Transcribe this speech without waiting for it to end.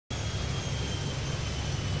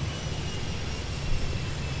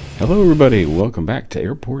Hello everybody, welcome back to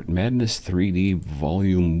Airport Madness 3D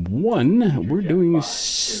Volume 1. We're doing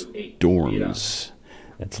storms.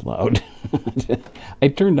 That's loud. I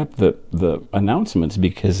turned up the announcements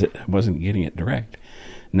because I wasn't getting it direct.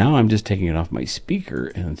 Now I'm just taking it off my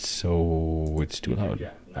speaker, and so it's too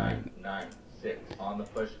loud. 9, 6, on the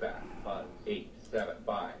pushback. 8, 7,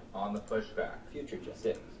 5, on the pushback. Future jet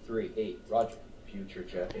 6, 3, 8, roger. Future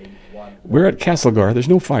jet 8, 1. We're at Castlegar. There's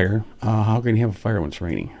no fire. How can you have a fire when it's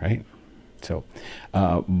raining, right? So,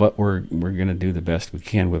 but we're gonna do the best we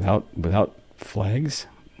can without flags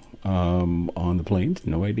on the planes.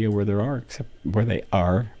 No idea where they are, except where they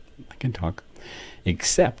are. I can talk,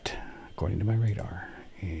 except according to my radar.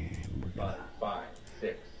 And we're gonna 5,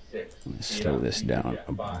 6, 6. slow this down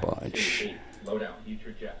a bunch. Slow down.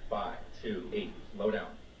 Future jet 5, 2, 8. Slow down.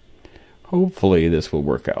 Hopefully this will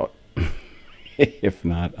work out. If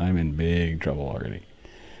not, I'm in big trouble already.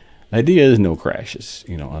 The idea is no crashes,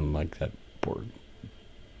 unlike that poor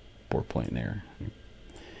plane there.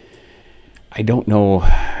 I don't know,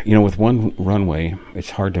 with one runway, it's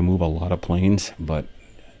hard to move a lot of planes, but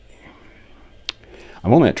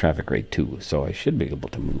I'm only at traffic rate 2, so I should be able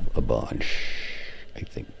to move a bunch, I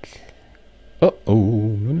think. Uh-oh,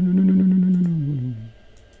 no.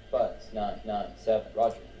 Buzz 997,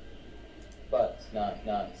 roger. Buzz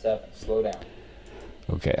 997, slow down.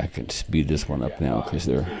 Okay, I can speed this one up now because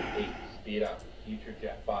they're... 8, speed up. Future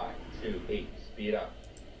jet 5, 2, 8, speed up.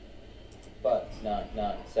 Buzz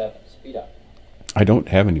 997, speed up. I don't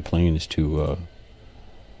have any planes to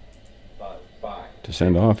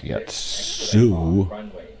send off yet, so...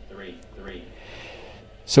 Runway 33.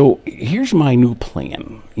 So here's my new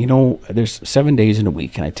plan. There's 7 days in a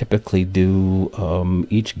week, and I typically do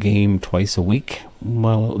each game twice a week.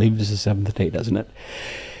 Well, it leaves the 7th day, doesn't it?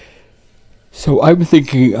 So I'm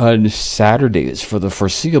thinking on Saturdays for the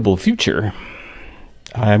foreseeable future,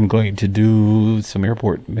 I'm going to do some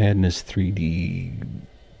Airport Madness 3D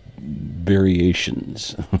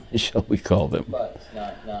variations, shall we call them.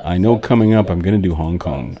 I know coming up I'm going to do Hong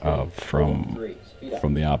Kong from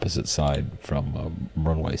the opposite side, from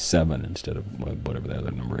runway 7 instead of whatever the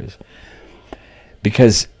other number is.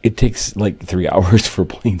 Because it takes like 3 hours for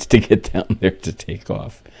planes to get down there to take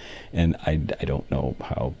off. And I don't know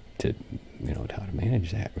how to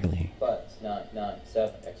manage that, really. Buzz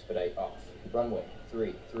 997, expedite off. Runway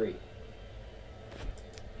 33.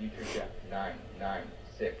 Future jet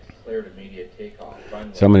 996, cleared immediate takeoff.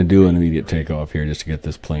 Runway So I'm going to do an immediate takeoff here just to get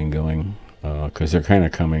this plane going. Because they're kind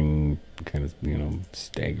of coming,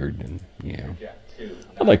 staggered. And, yeah.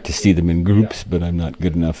 I'd like to see them in groups, but I'm not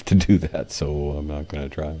good enough to do that, so I'm not going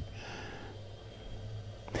to try.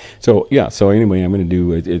 So anyway, I'm going to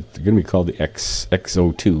do it. It's going to be called the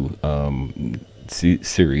E03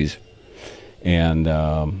 series, and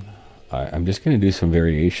I'm just going to do some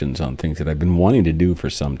variations on things that I've been wanting to do for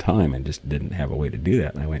some time and just didn't have a way to do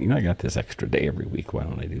that. And I went, I got this extra day every week. Why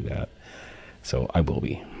don't I do that? So I will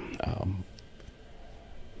be.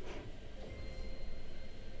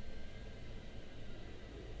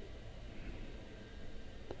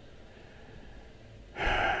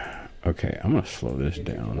 Okay, I'm gonna slow this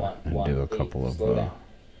down and do a couple of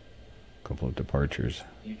departures.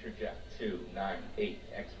 Future jet 298,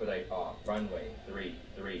 expedite off. Runway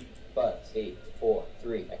 33. Buzz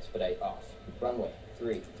 843, expedite off. Runway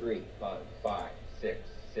 33. Buzz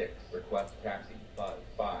 566, request taxi. Buzz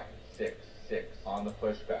 566, on the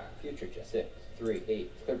pushback. Future jet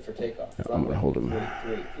 638, cleared for takeoff. No, I'm gonna hold him.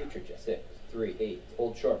 33. Future jet 638,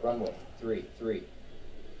 hold short. Runway 33.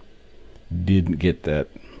 Didn't get that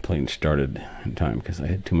plane started in time because I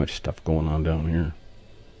had too much stuff going on down here.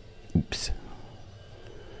 Oops.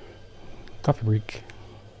 Coffee break.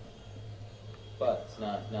 Buzz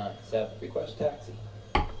 997, request taxi.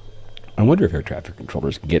 I wonder if air traffic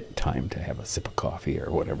controllers get time to have a sip of coffee or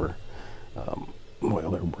whatever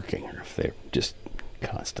while they're working, or if they're just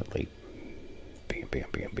constantly bam, bam,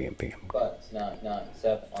 bam, bam, bam. Buzz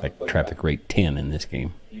 997, Like traffic rate 10 in this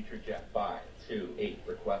game. Future jet 528,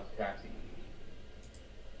 request taxi.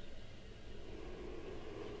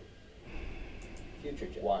 Future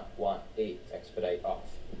jet 118, expedite off.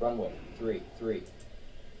 Runway 33.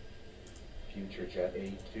 Future jet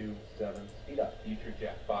 827, speed up. Future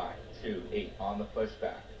jet 528, on the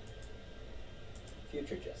pushback.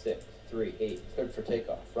 Future jet 638, cleared for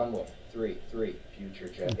takeoff. Runway 33. Future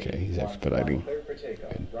jet Okay, he's 811, expediting. cleared for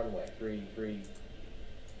takeoff. Good. Runway 33.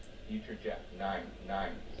 Future jet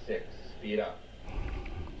 996, speed up.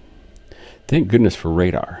 Thank goodness for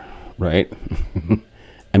radar, right?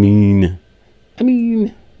 I mean,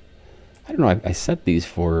 don't know. I set these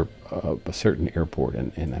for a certain airport,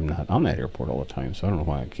 and I'm not on that airport all the time, so I don't know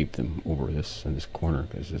why I keep them over this in this corner,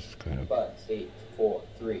 because this is kind of. Buzz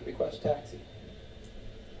 843. Request taxi.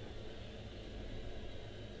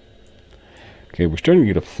 Okay, we're starting to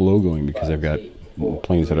get a flow going because I've got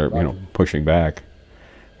planes that are, you know, pushing back,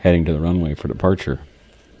 heading to the runway for departure.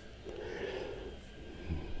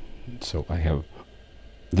 So I have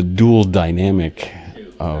the dual dynamic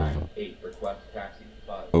of.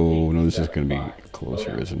 Oh no, this is going to be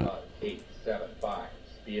closer, isn't it? 875.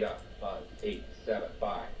 Speed up. Buzz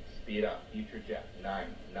 875. Speed up. Future jet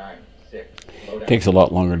 996. Takes a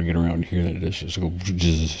lot longer to get around here than it is just to go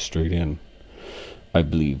straight in. I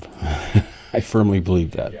believe. I firmly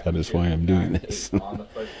believe that. That is why I'm doing this.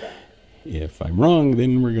 If I'm wrong,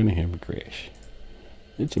 then we're going to have a crash.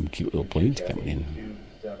 There's some cute little planes coming in.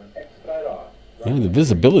 You know, the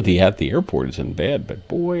visibility at the airport isn't bad, but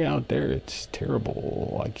boy, out there it's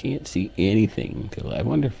terrible. I can't see anything. I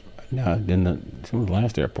wonder if, no, in some of the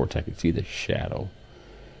last airports I could see the shadow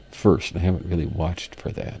first, and I haven't really watched for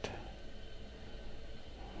that.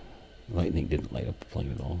 Lightning didn't light up the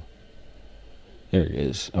plane at all. There it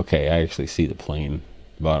is. Okay, I actually see the plane,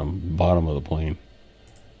 bottom of the plane.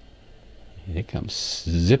 They come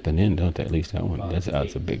zipping in, don't they? At least that one. That's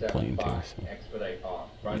a big plane too. So.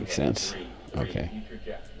 Makes sense. Okay.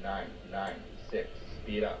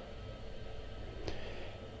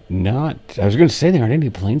 Not. I was going to say there aren't any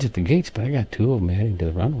planes at the gates, but I got two of them heading to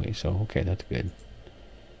the runway. So okay, that's good.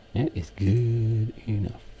 That is good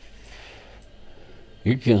enough.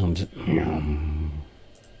 Here comes.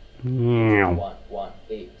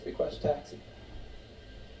 118. Request taxi.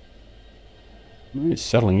 It's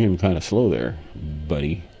settling in kind of slow there,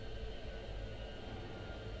 buddy.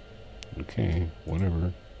 Okay,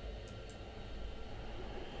 whatever.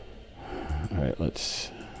 All right,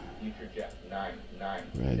 let's. Future jet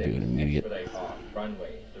 996. We're gonna do an immediate.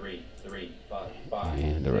 Runway 33. Buzz 5.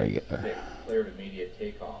 And a regular. 6. Cleared immediate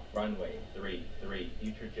takeoff. Runway 33.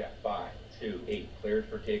 Future jet 528. Cleared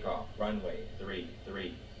for takeoff. Runway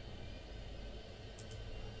 33.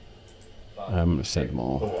 I'm gonna set them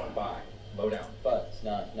all. 4, 5. Low down. Buzz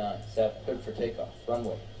 997. Cleared for takeoff.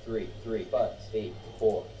 Runway 33. Buzz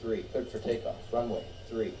 843. Cleared for takeoff. Runway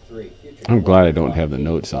 33. Future. I'm glad I don't have the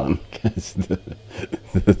notes on, because the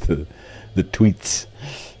tweets.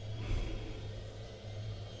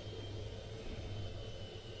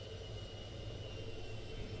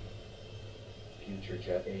 Future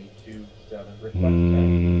jet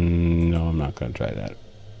 827. No, I'm not going to try that.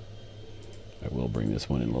 I will bring this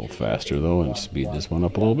one in a little faster, though, and speed this one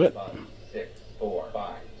up a little bit. 6, 4,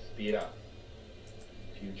 5. Speed up.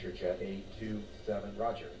 Future jet 827.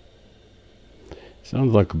 Roger.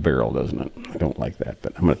 Sounds like a barrel, doesn't it? I don't like that,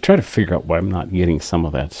 but I'm going to try to figure out why I'm not getting some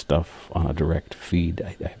of that stuff on a direct feed.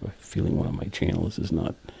 I have a feeling one of my channels is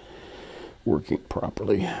not working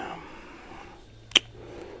properly.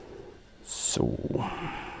 So,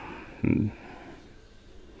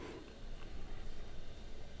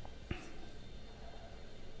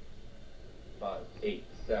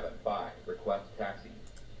 875. Request taxi.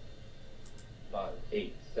 Buzz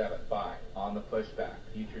 875. On the pushback.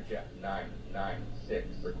 Future jet 996.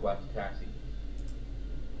 Request taxi.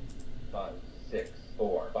 Buzz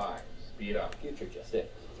 645. Speed up. Future jet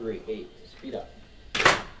 638. Speed up.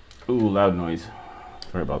 ooh, loud noise.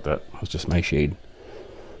 Sorry about that. It was just my shade.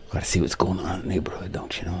 Gotta see what's going on in the neighborhood,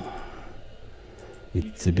 don't you know?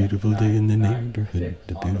 It's a beautiful day in the neighborhood.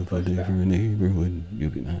 A beautiful day for a neighborhood. You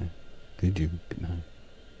be nice. Could you be nice?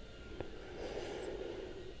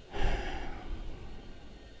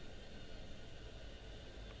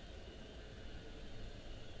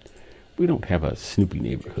 We don't have a Snoopy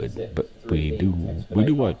neighborhood, but we do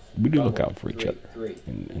look out for each other,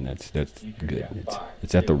 and that's good.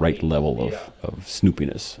 It's at the right level of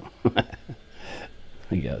snoopiness,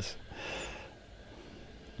 I guess.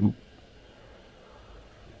 Oop.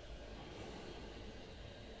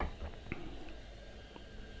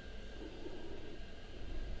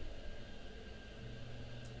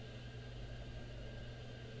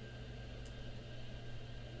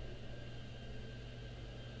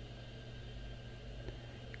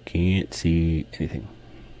 Can't see anything.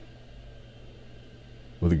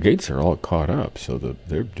 Well, the gates are all caught up, so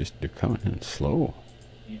they're coming in slow.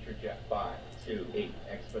 Future jet 528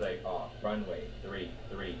 expedite off runway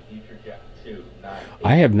 33. Future jet 29.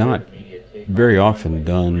 I have not very often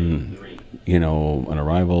done, you know, an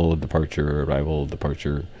arrival, departure,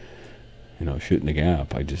 you know, shooting the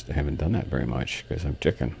gap. I just haven't done that very much because I'm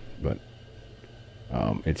chicken, but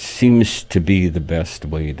it seems to be the best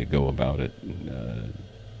way to go about it.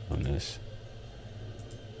 On this.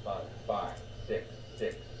 5, 6,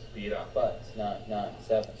 6, speed up. 5,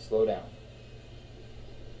 997. Slow down.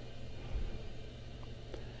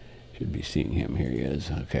 Should be seeing him. Here he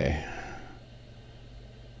is. Okay.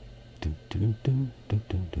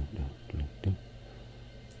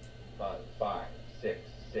 5, 6,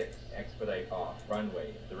 6. Expedite off.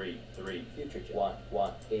 Runway 3. Future jet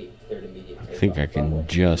 118. Cleared immediate takeoff. I think I can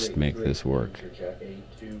just make this work.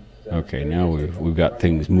 Okay, now we've got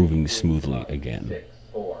things moving smoothly again. 6,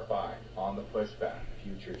 4, 5. On the pushback.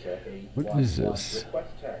 Future jet 8. What is this? Request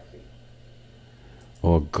taxi.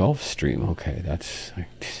 Oh, a Gulfstream. Okay, that's...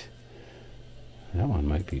 That one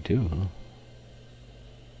might be too, huh?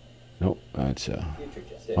 Nope, that's oh,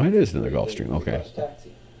 it is in the Gulfstream. Okay.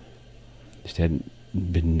 Just hadn't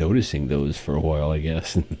been noticing those for a while, I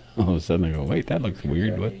guess. And all of a sudden I go, wait, that looks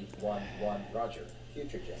weird. What?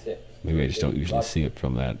 Maybe I just don't usually see it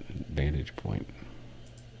from that vantage point.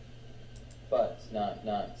 Buzz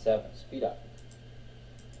 997, speed up.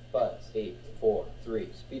 Buzz 843,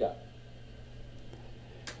 speed up.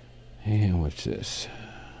 And what's this?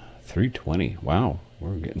 320. Wow,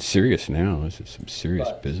 we're getting serious now. This is some serious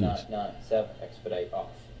business. 997, expedite off.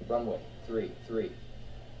 Runway 3.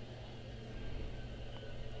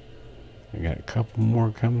 I got a couple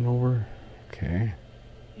more coming over. Okay.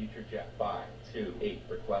 Future jet 528,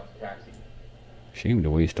 request taxi. Shame to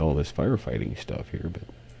waste all this firefighting stuff here, but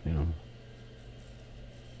you know,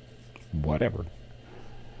 whatever.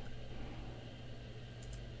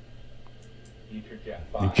 Future jet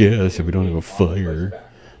I guess if we don't have a fire.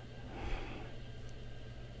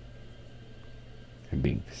 I'm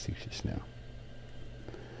being facetious now.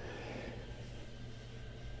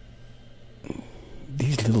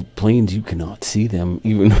 These little planes, you cannot see them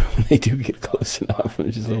even when they do get close enough.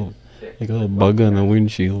 It's just like a little bug on the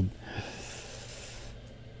windshield.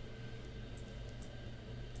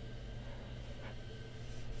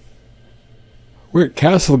 We're at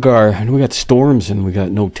Castlegar, and we got storms, and we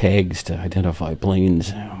got no tags to identify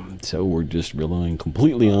planes. So we're just relying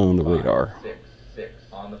completely on the radar. 6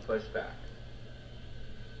 on the pushback.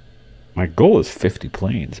 My goal is 50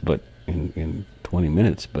 planes, but in 20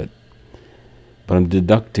 minutes, but I'm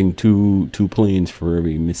deducting two planes for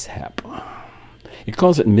every mishap. It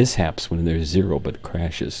calls it mishaps when there's 0, but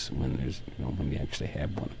crashes when there's when you actually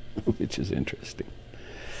have one, which is interesting.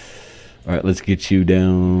 All right, let's get you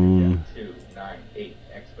down. 298,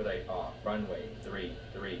 expedite off. Runway 3.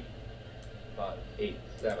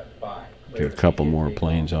 875. Get a couple more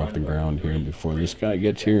planes off the ground here before this guy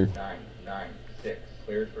gets here. 996,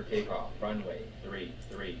 cleared for takeoff. Runway 3.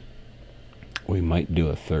 We might do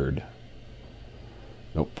a third.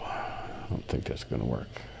 Nope, I don't think that's going to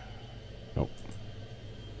work. Nope.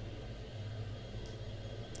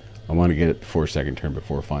 I want to get it before second turn,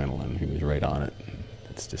 before final, and he was right on it.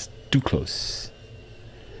 It's just too close.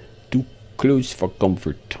 Too close for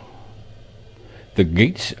comfort. The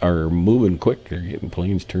gates are moving quick. They're getting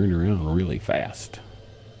planes turned around really fast.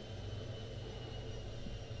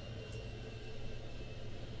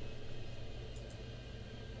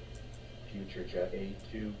 Future jet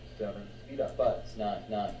 827, speed up. Buzz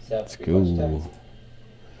 997. Let's go.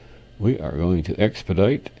 We are going to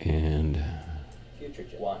expedite and... Future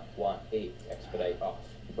jet 118, expedite off.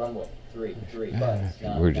 Runway 3. Buzz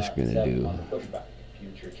we're just going to do... on the pushback.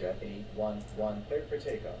 Future jet 811, cleared for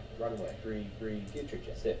takeoff. Runway 3. Future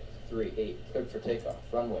jet 638, cleared for takeoff.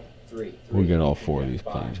 Runway 3. We'll get all 4 of these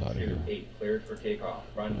planes out of here. 8, cleared for takeoff.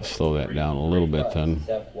 Runway Slow that down a little bit then.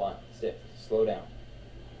 716, slow down.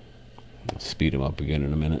 I'll speed them up again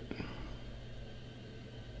in a minute.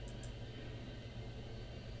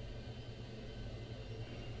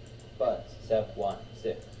 Buzz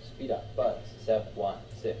 716, speed up. Buzz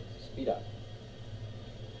 716, speed up.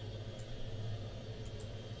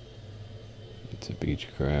 It's a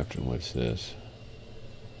Beechcraft, and what's this?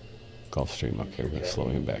 Gulfstream. Okay, we're going to slow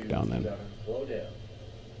him back down then. Slow down.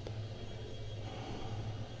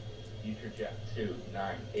 Future jet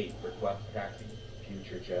 298, request taxi.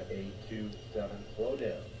 Future jet 827, slow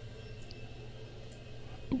down.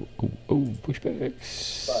 Oh,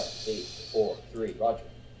 pushbacks. Buzz 843, roger.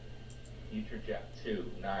 Future jet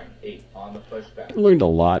 298 on the pushback. I learned a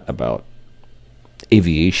lot about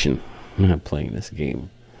aviation when I'm playing this game.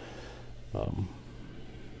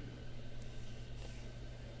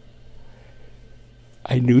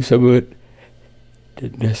 I knew some of it,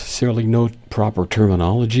 didn't necessarily know proper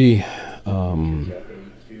terminology.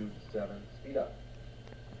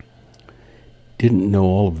 Didn't know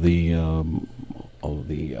all of the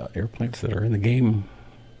airplanes that are in the game,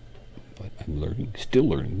 but I'm learning, still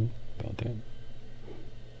learning about that.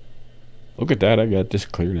 Look at that, I got this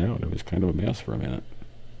cleared out. It was kind of a mess for a minute.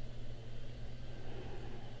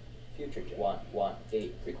 Future jet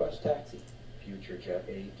 118, request taxi. Future jet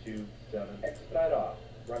 827. Expedite off.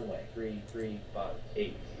 Runway 33. Buzz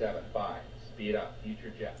 875. Speed up.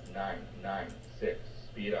 Future jet 996.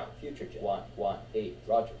 Speed up. Future jet 118.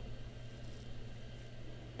 Roger.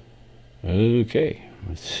 Okay,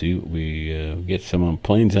 let's see what we get some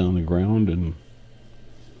planes on the ground. And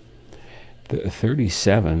the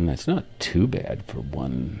 37, that's not too bad for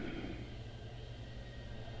one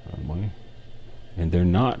runway. And they're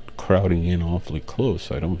not crowding in awfully close,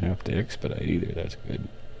 so I don't have to expedite either. That's good.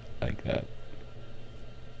 Like that.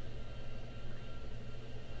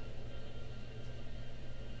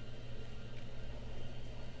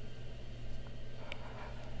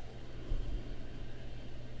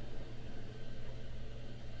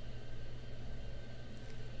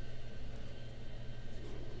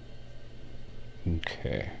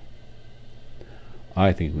 Okay.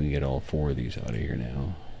 I think we can get all four of these out of here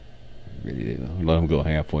now. Ready to let them go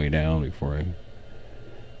halfway down before I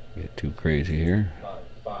get too crazy here.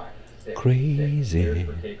 5, 6, Crazy. 6. Cleared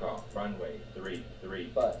for takeoff. Runway 33.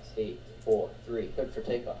 Buzz 843. Cleared for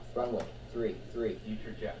takeoff. Runway 33.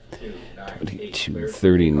 Future jet 298.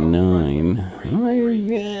 2239.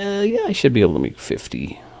 Yeah, I should be able to make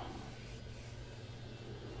 50.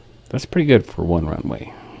 That's pretty good for one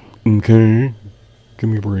runway. Okay. Give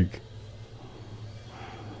me a break.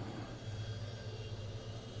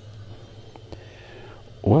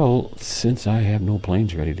 Well, since I have no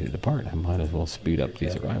planes ready to depart, I might as well speed up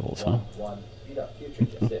these arrivals, huh?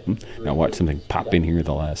 Now watch something pop in here at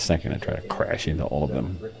the last second and try to crash into all of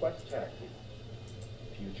them.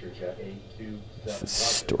 It's the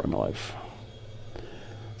story of my life.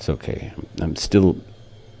 It's okay. I'm still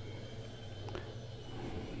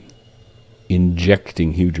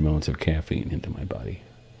injecting huge amounts of caffeine into my body.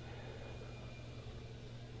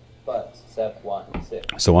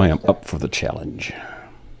 So I am up for the challenge.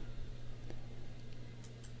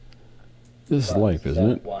 This is life,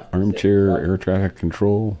 isn't it? Armchair, air traffic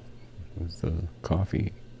control with the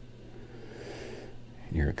coffee.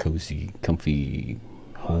 You're a cozy, comfy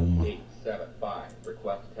home. 875,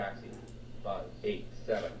 request taxi. Buzz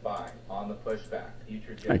 875 on the pushback.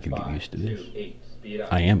 Future jet I can get used to this. 528, speed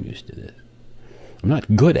up. I am used to this. I'm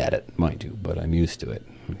not good at it, mind you, but I'm used to it.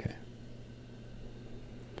 Okay.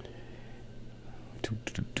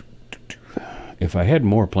 If I had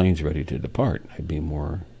more planes ready to depart, I'd be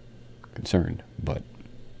more concerned, but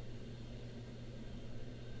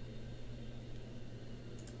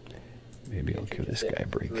maybe I'll give this guy a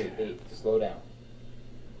break. Slow down.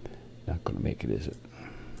 Not going to make it, is it?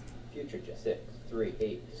 Future jet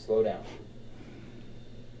 638, slow down.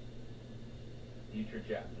 Future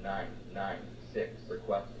jet 996,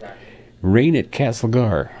 request taxi. Rain at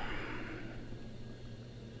Castlegar.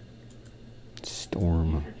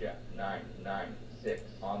 Storm. Future jet 996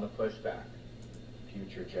 on the pushback.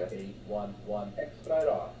 Future jet 811, expedite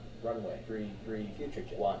off. Runway 33, future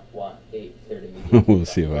jet 118, clear to medium. We'll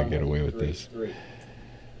see if I get away with this.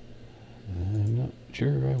 I'm not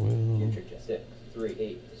sure I will. Future jet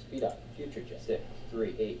 638, speed up. Future jet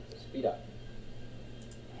 638, speed up.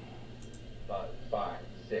 5,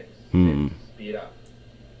 6, 6, speed up.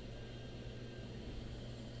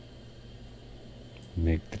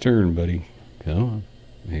 Make the turn, buddy. Come on.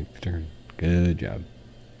 Make the turn. Good job.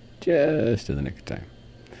 Just in the nick of time.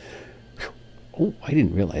 Whew. Oh, I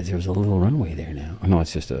didn't realize there was a little runway there now. Oh, no,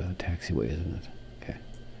 it's just a taxiway, isn't it? Okay.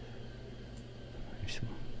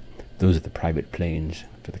 Those are the private planes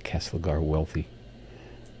for the Castlegar wealthy.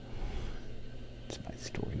 It's a nice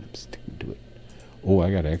story, and I'm sticking to it. Oh,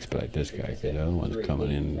 I got to expedite this guy, because the other one's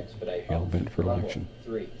coming in hell bent for election.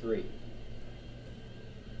 3.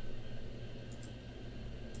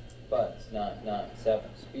 Buzz 997,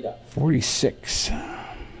 speed up. 46.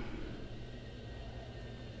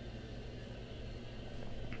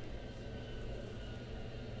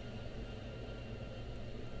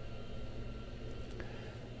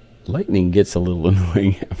 Lightning gets a little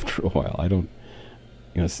annoying after a while. I don't,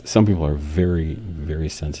 you know, some people are very, very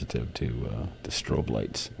sensitive to strobe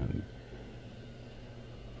lights, and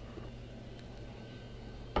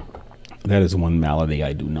that is one malady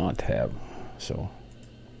I do not have. So,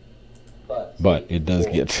 but it does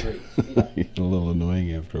get a little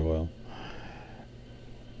annoying after a while.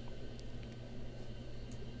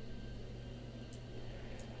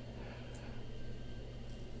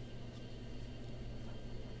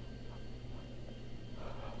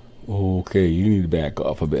 Okay, you need to back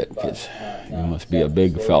off a bit, because you must be a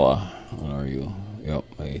big fella. What are you? Yep,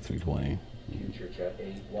 A320.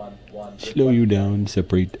 Slow you down,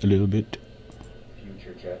 separate a little bit.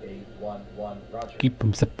 Keep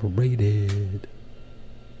them separated.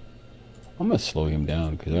 I'm going to slow him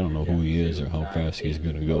down because I don't know who he is or how fast he's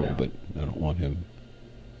going to go, but I don't want him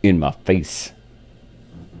in my face.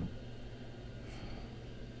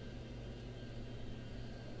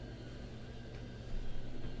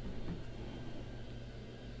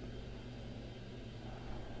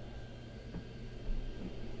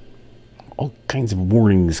 All kinds of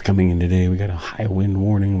warnings coming in today. We got a high wind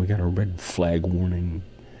warning. We got a red flag warning.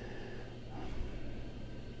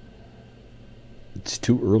 It's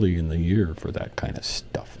too early in the year for that kind of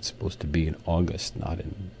stuff. It's supposed to be in August, not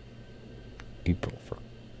in April, for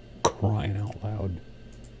crying out loud.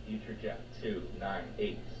 Future jet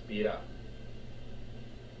 298, speed up.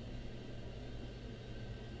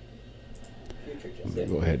 I'm going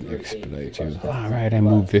to go ahead and expedite you. All right, I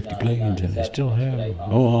moved 50 planes and I still have...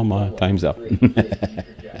 Oh, my time's up.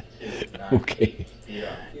 Okay.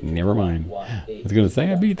 Never mind. I was going to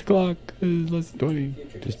say I beat the clock. Less than 20.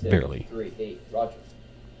 Just barely.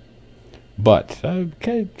 But I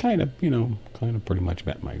kind of, kind of pretty much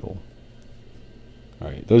met my goal. All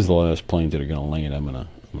right, those are the last planes that are going to land. I'm gonna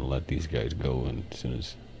let these guys go, and as soon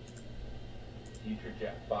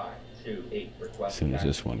as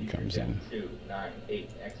this one comes in. 298,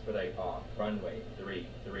 expedite off, runway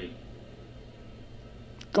 33.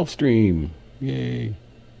 Gulfstream, yay!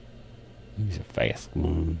 He's a fast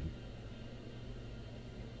one.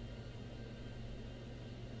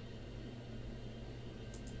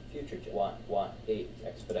 Future jet 118,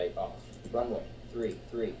 expedite off, runway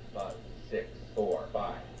 33. Buzz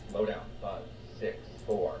 645, low down. Buzz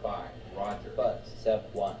 645, roger. Buzz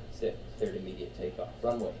 716, cleared immediate takeoff,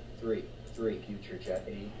 runway 33. Future jet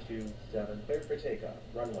 827, cleared for takeoff,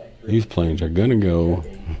 runway 3. These planes are gonna go,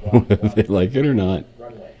 whether they like it or not.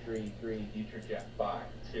 Runway 33, future jet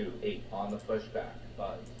 528 on the pushback,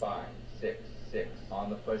 Buzz 566 on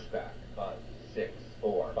the pushback, Buzz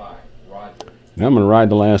 645, roger. Now I'm gonna ride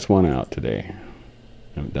the last one out today.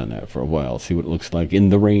 Haven't done that for a while. See what it looks like in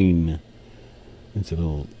the rain. It's a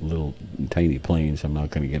little tiny plane, so I'm not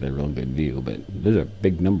going to get a real good view. But those are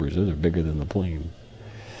big numbers. Those are bigger than the plane.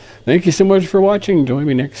 Thank you so much for watching. Join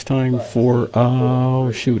me next time for,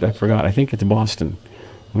 oh shoot, I forgot. I think it's Boston.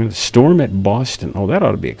 We're going to storm at Boston. Oh, that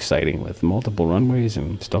ought to be exciting with multiple runways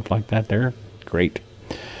and stuff like that there. Great.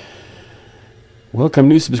 Welcome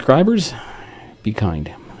new subscribers. Be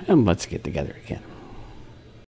kind. And let's get together again.